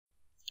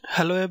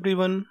Hello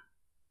everyone.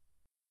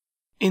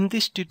 In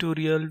this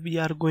tutorial we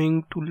are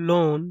going to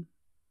learn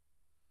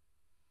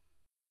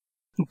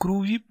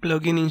Groovy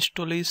plugin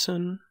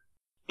installation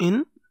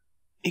in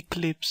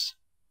Eclipse.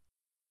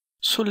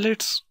 So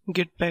let's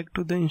get back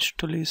to the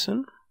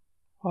installation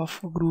of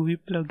Groovy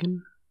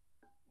plugin.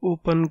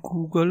 Open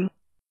Google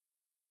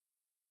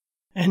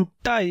and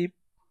type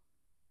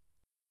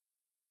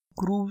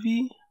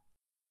Groovy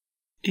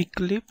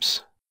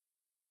Eclipse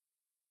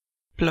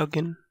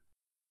plugin.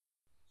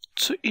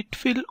 So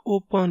it will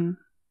open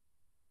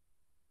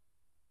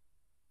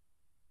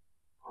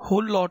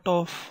whole lot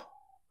of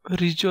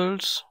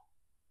results.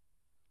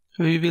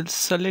 We will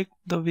select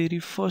the very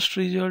first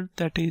result,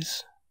 that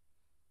is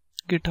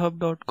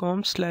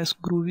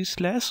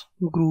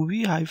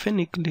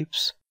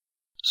github.com/groovy/groovy-eclipse.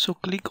 So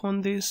click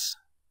on this,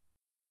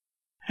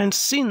 and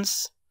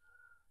since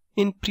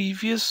in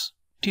previous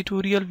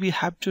tutorial we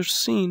have just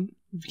seen,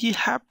 we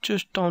have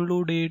just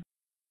downloaded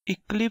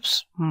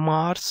Eclipse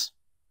Mars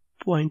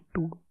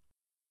 0.2.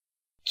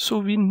 So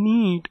we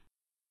need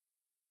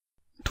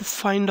to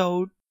find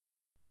out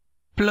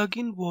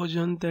plugin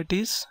version that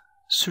is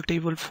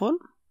suitable for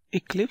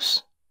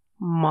Eclipse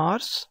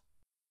Mars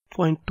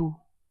 0.2.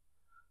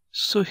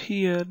 So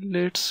here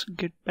let's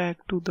get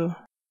back to the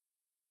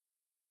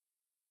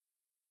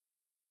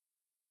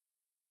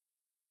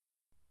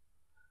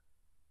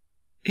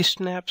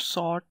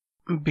snapshot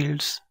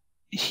builds.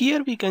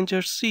 Here we can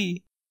just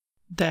see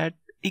that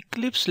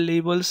Eclipse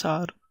labels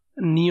are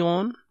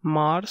Neon,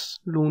 Mars,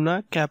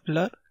 Luna,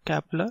 Kepler.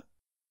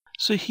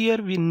 So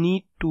here we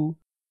need to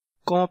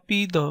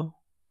copy the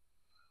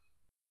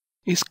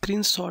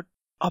screenshot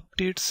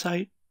update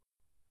site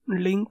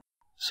link.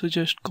 So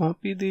just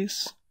copy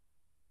this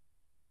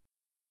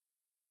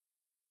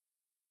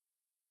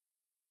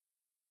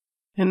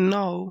and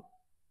now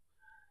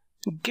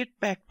get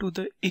back to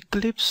the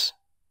Eclipse.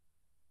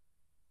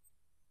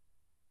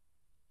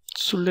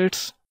 So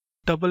let's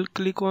double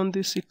click on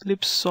this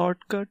Eclipse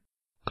shortcut,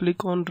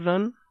 click on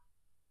run.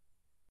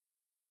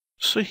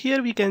 So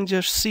here we can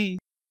just see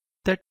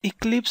that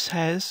Eclipse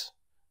has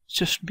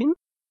just been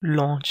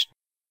launched.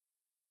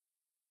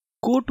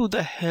 Go to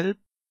the help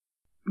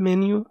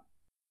menu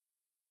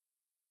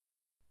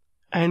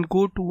and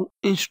go to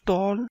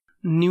install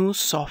new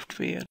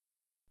software.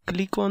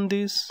 Click on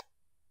this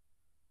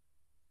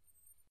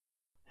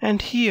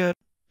and here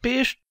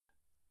paste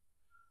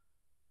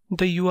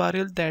the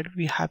URL that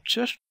we have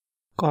just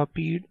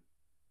copied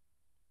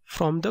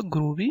from the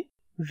Groovy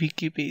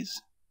wiki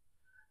page.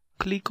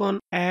 Click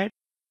on add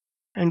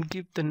and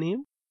give the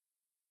name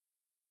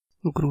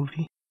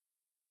Groovy.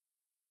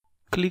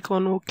 Click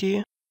on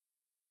OK.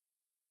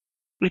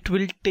 It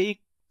will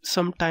take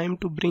some time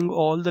to bring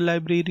all the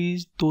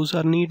libraries those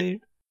are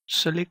needed.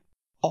 Select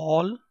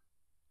all.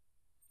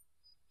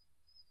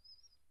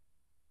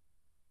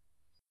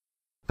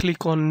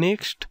 Click on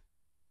next.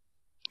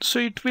 So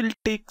it will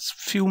take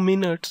few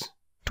minutes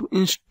to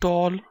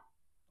install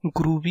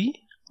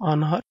Groovy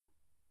on our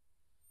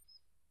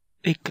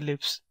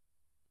Eclipse.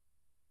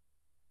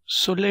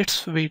 So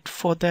let's wait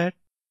for that.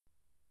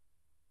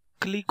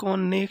 Click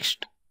on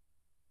next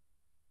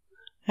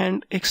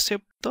and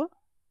accept the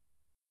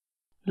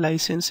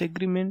license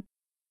agreement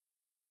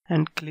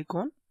and click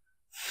on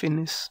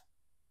finish.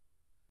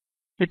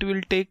 It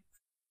will take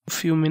a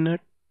few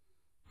minutes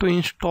to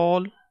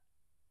install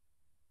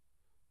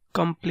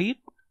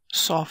complete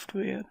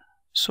software.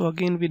 So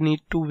again we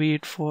need to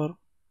wait for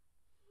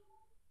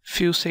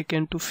few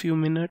seconds to few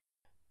minutes.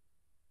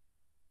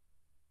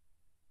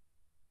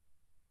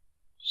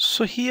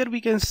 So here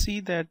we can see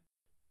that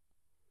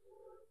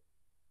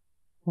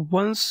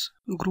once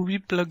Groovy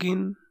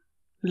plugin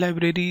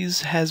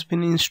libraries has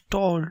been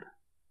installed,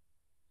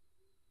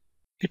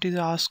 it is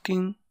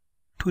asking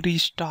to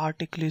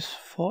restart Eclipse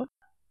for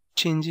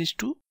changes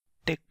to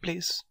take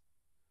place.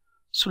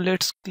 So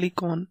let's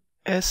click on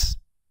S.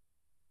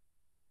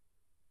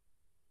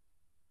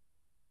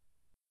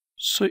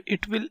 So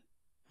it will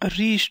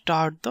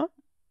restart the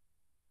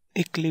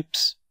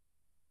Eclipse.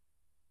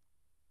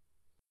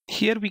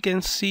 Here we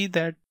can see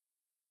that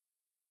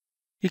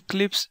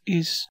Eclipse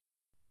is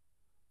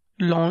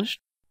launched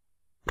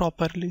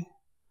properly.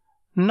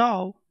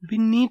 Now we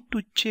need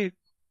to check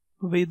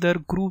whether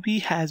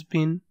Groovy has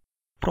been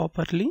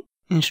properly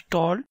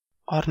installed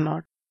or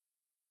not.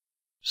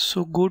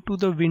 So go to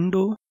the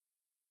window,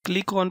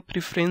 click on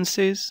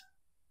Preferences,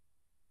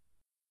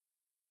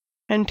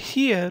 and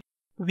here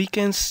we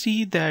can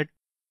see that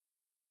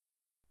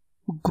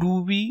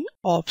Groovy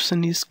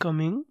option is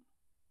coming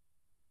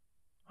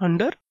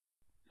under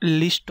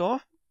list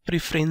of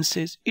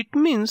preferences. It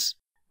means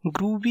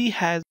Groovy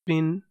has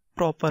been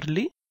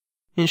properly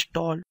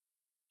installed.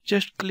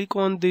 Just click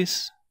on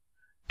this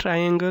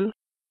triangle.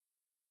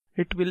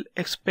 It will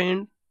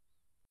expand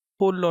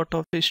whole lot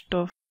of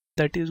stuff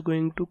that is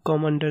going to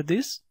come under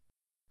this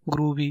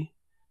Groovy.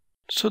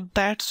 So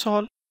that's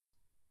all.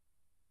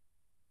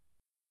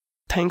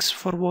 Thanks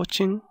for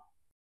watching.